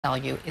Tell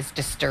you is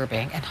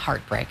disturbing and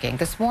heartbreaking.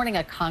 This morning,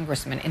 a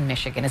congressman in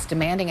Michigan is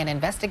demanding an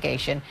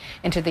investigation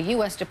into the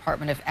U.S.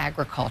 Department of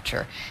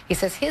Agriculture. He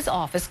says his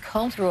office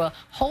combed through a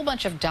whole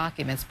bunch of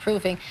documents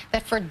proving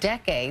that for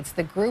decades,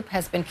 the group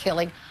has been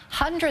killing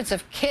hundreds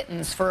of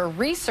kittens for a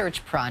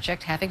research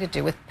project having to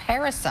do with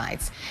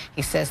parasites.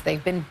 He says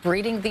they've been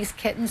breeding these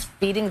kittens,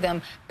 feeding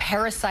them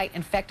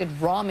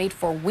parasite-infected raw meat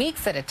for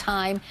weeks at a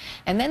time,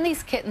 and then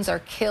these kittens are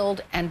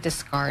killed and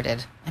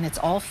discarded, and it's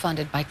all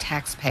funded by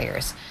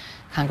taxpayers.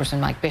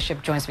 Congressman Mike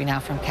Bishop joins me now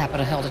from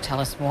Capitol Hill to tell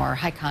us more.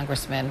 Hi,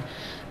 Congressman.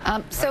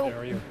 So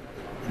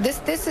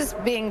this is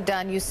being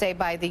done, you say,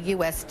 by the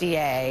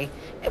USDA,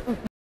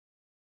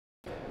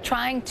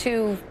 trying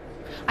to,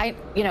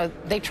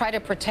 they try to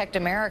protect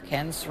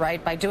Americans,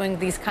 right, by doing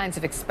these kinds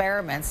of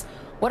experiments.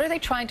 What are they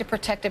trying to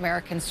protect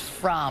Americans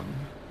from?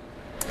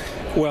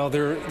 Well,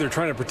 they're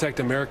trying to protect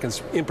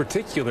Americans, in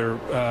particular,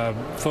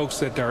 folks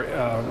that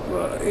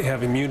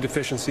have immune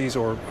deficiencies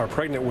or are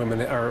pregnant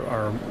women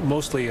are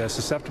mostly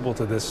susceptible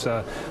to this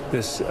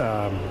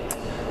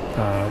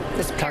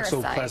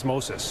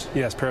toxoplasmosis.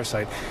 Yes,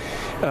 parasite.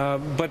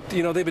 But,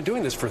 they've been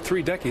doing this for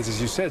 3 decades, as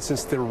you said,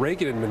 since the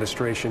Reagan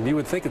administration. You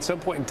would think at some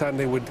point in time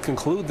they would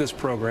conclude this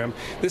program.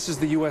 This is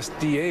the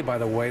USDA, by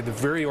the way, the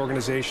very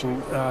organization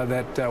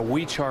that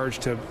we charge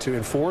to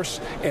enforce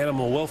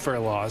animal welfare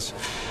laws,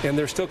 and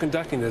they're still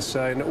conducting this.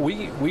 And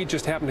we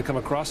just happened to come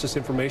across this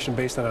information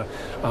based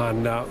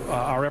on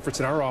our efforts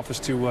in our office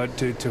to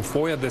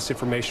FOIA this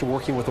information,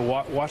 working with a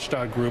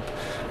watchdog group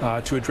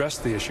to address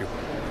the issue.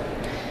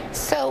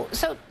 So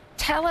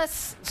tell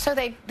us, so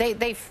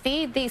they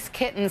feed these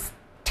kittens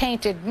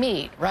tainted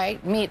meat,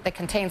 right? Meat that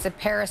contains a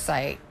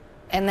parasite.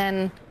 And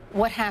then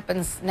what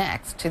happens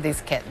next to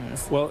these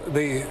kittens? Well,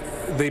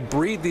 they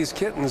breed these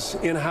kittens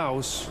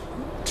in-house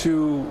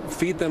to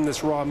feed them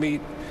this raw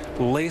meat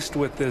laced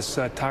with this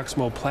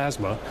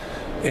toxoplasma.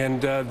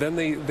 And then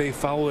they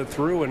follow it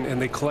through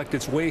and they collect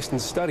its waste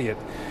and study it.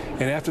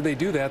 And after they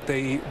do that,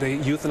 they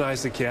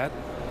euthanize the cat,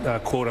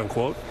 quote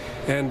unquote,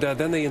 and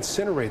then they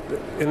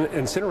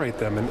incinerate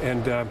them,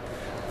 and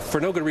for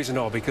no good reason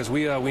at all, because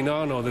we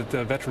now know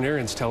that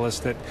veterinarians tell us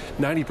that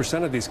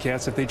 90% of these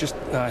cats, if they just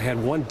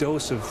had one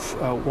dose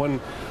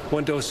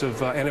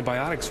of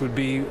antibiotics, would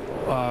be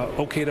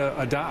okay to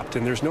adopt,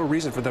 and there's no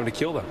reason for them to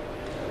kill them.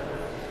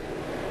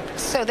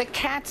 So the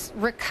cats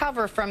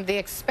recover from the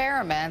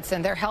experiments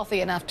and they're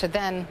healthy enough to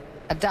then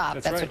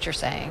adopt. That's right. What you're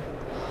saying.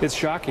 It's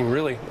shocking,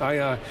 really.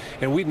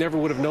 And we never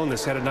would have known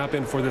this had it not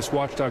been for this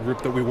watchdog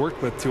group that we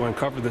worked with to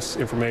uncover this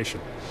information.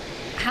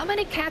 How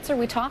many cats are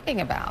we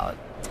talking about?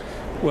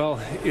 Well,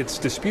 it's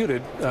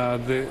disputed.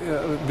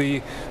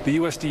 The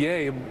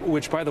USDA,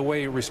 which, by the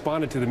way,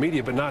 responded to the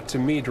media, but not to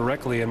me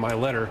directly in my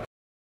letter,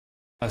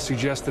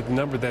 suggests that the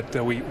number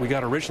that we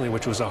got originally,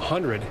 which was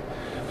 100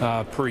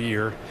 per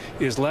year,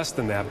 is less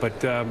than that.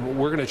 But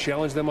we're going to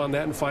challenge them on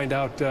that and find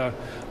out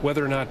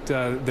whether or not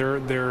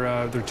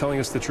they're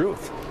telling us the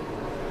truth.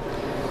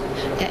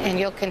 And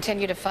you'll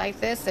continue to fight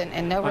this,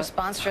 and no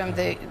response from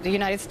the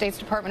United States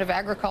Department of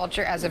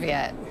Agriculture as of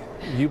yet?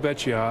 You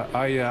betcha.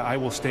 I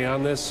will stay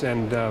on this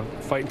and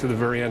fight to the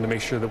very end to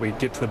make sure that we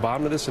get to the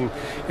bottom of this. And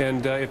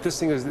if this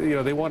thing is,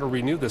 they want to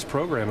renew this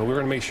program, and we're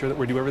going to make sure that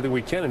we do everything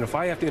we can. And if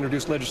I have to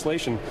introduce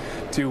legislation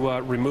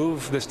to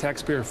remove this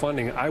taxpayer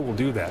funding, I will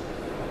do that.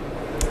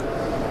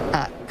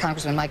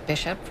 Congressman Mike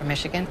Bishop from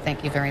Michigan,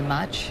 thank you very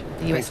much.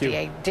 The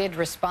USDA did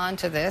respond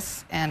to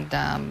this,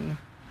 and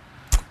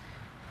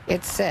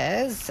it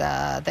says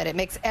that it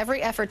makes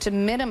every effort to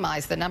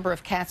minimize the number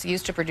of cats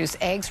used to produce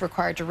eggs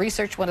required to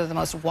research one of the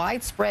most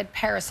widespread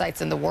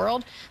parasites in the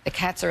world. The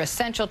cats are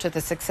essential to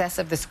the success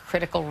of this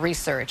critical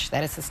research.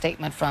 That is a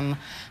statement from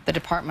the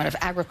Department of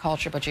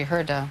Agriculture, but you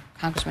heard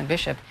Congressman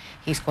Bishop,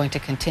 he's going to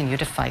continue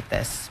to fight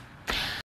this.